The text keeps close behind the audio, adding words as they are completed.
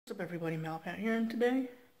What's up everybody, Malpat here, and today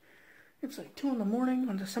it's like 2 in the morning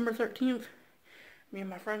on December 13th. Me and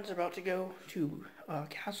my friends are about to go to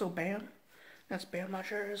Castle Bam. That's Bam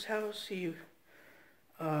Margera's house. The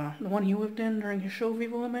one he lived in during his show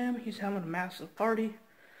Viva La Bam. He's having a massive party.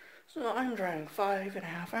 So I'm driving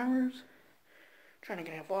 5.5 hours, trying to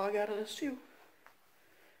get a vlog out of this too.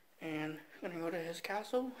 And I'm gonna go to his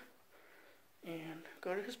castle and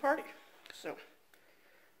go to his party. So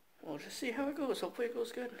we'll just see how it goes. Hopefully it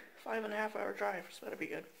goes good. 5.5 hour drive, so that'll be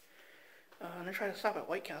good. I'm gonna try to stop at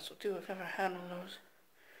White Castle too. I've never had one of those.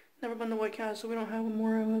 Never been to White Castle. We don't have one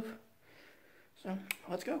where I live. So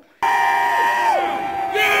let's go. Yeah!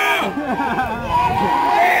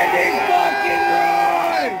 Andy fucking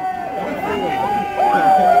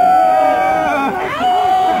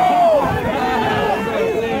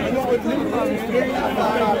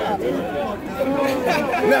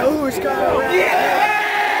run! Now who's coming? Yeah!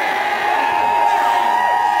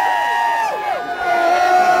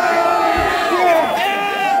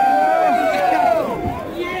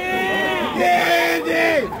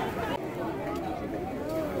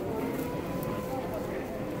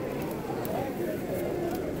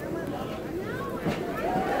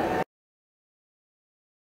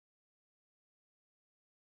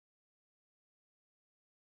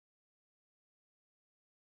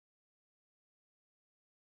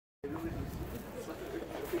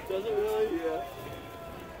 Does it really? Yeah.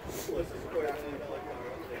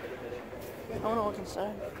 I don't know what I can say.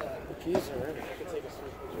 The keys are in. I can take a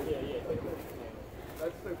switch. Yeah.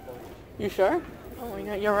 That's so funny. You sure? Oh my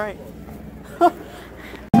god, you're right.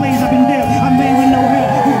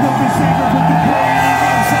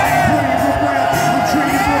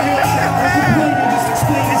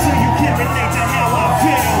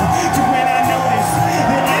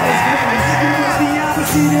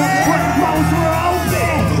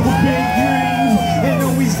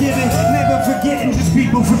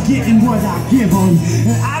 People forgetting what I give them.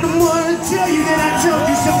 And I don't want to tell you that I told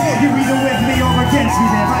you so. You're either with me or against me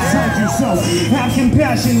there. I told you so. Have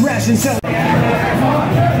compassion, ration, so.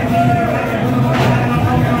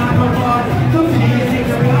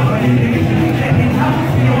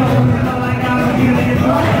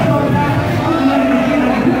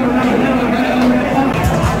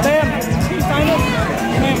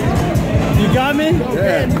 You got me?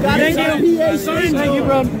 Yeah. Thank you. Thank you,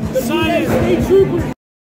 bro. Sign it. Trooper.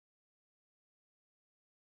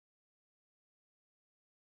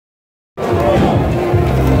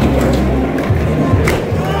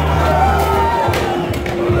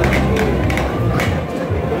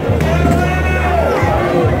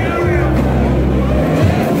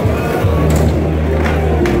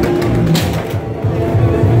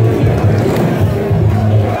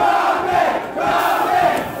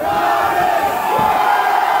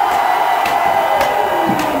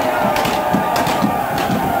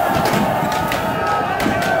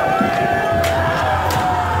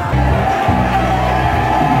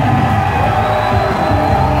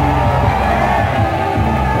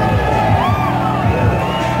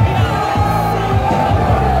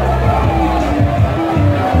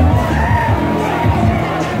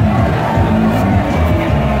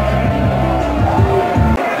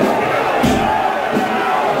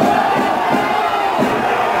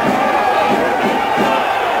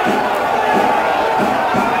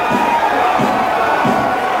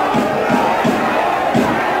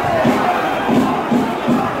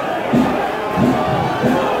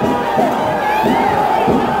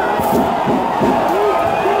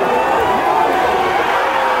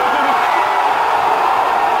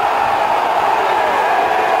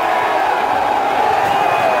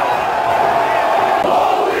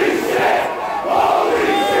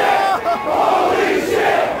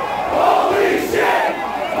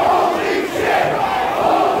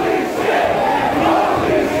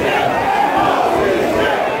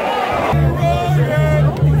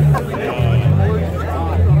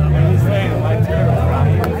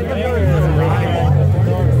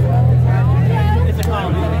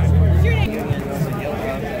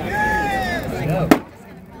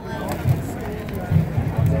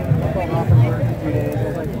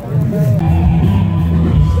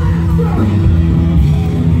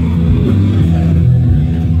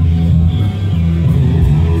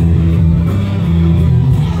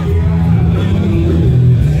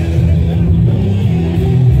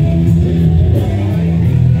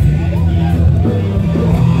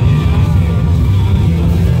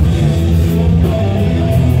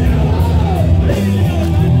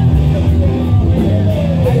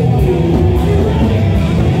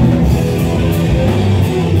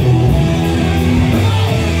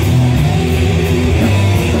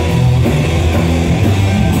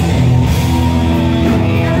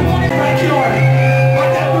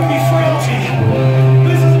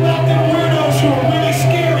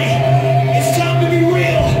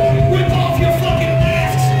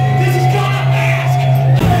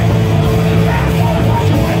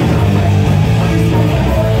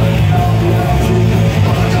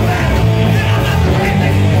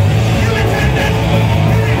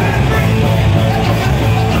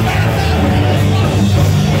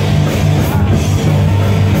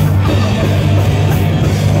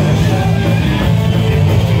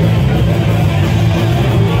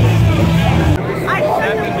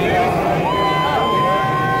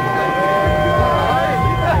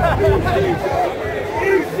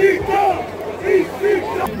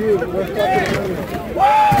 do.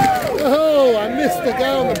 Oh, I missed the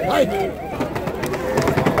guy on the bike.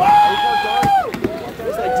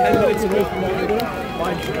 It's like 10 minutes away from now.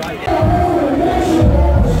 Mine's right.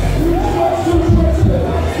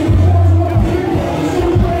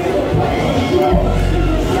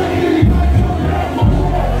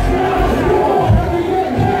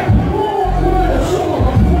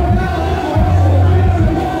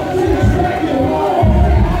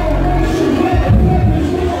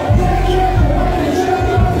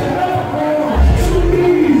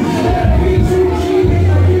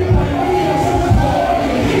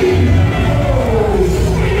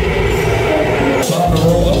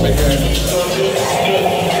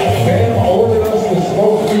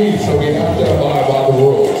 So we have to abide by the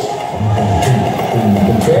rules.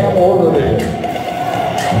 Bam ordered it.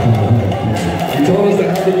 He told us to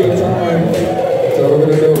have a good time, so we're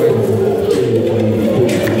going to do it.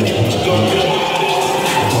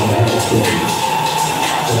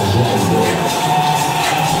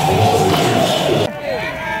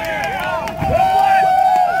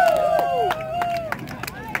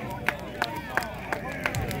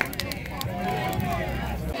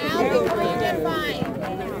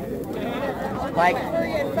 Like, before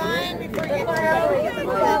you get fined, before you get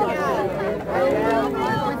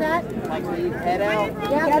what's that? Like, leave head out.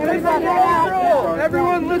 Yeah, everybody head out.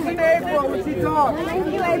 Everyone listen to April when she talks. Thank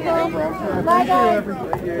you, April. Bye, guys.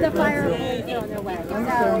 The fire is on their way. So,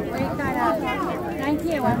 we're excited. Thank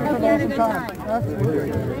you. I hope you had a good time.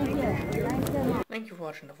 Thank you. Thank you for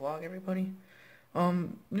watching the vlog, everybody.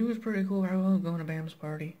 It was pretty cool. I love going to Bam's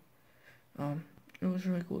party. It was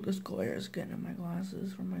really cool. This glare is getting in my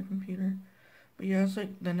glasses from my computer. But yeah, it's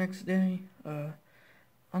like the next day,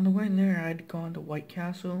 on the way there, I'd gone to White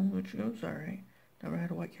Castle, which was alright. Never had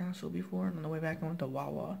a White Castle before, and on the way back I went to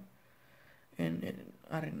Wawa. And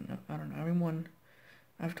I don't know, everyone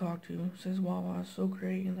I've talked to says Wawa is so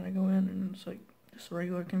great, and then I go in and it's like just a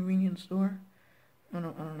regular convenience store. I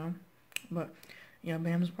don't know. But yeah,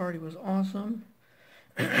 Bam's party was awesome.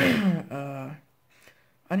 I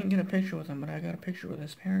didn't get a picture with him, but I got a picture with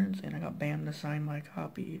his parents, and I got Bam to sign my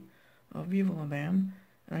copy of Viva La Bam,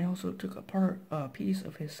 and I also took a piece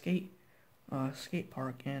of his skate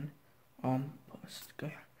park and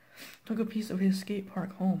took a piece of his skate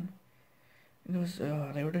park home. It was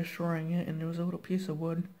they were destroying it, and there was a little piece of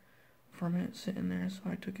wood from it sitting there, so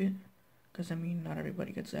I took it, because I mean not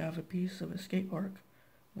everybody gets to have a piece of a skate park,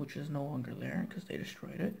 which is no longer there because they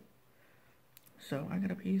destroyed it. So I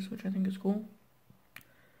got a piece, which I think is cool.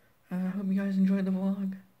 I hope you guys enjoyed the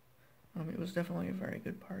vlog. It was definitely a very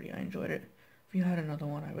good party. I enjoyed it. If you had another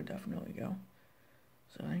one, I would definitely go.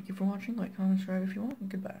 So thank you for watching. Like, comment, subscribe if you want, and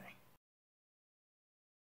goodbye.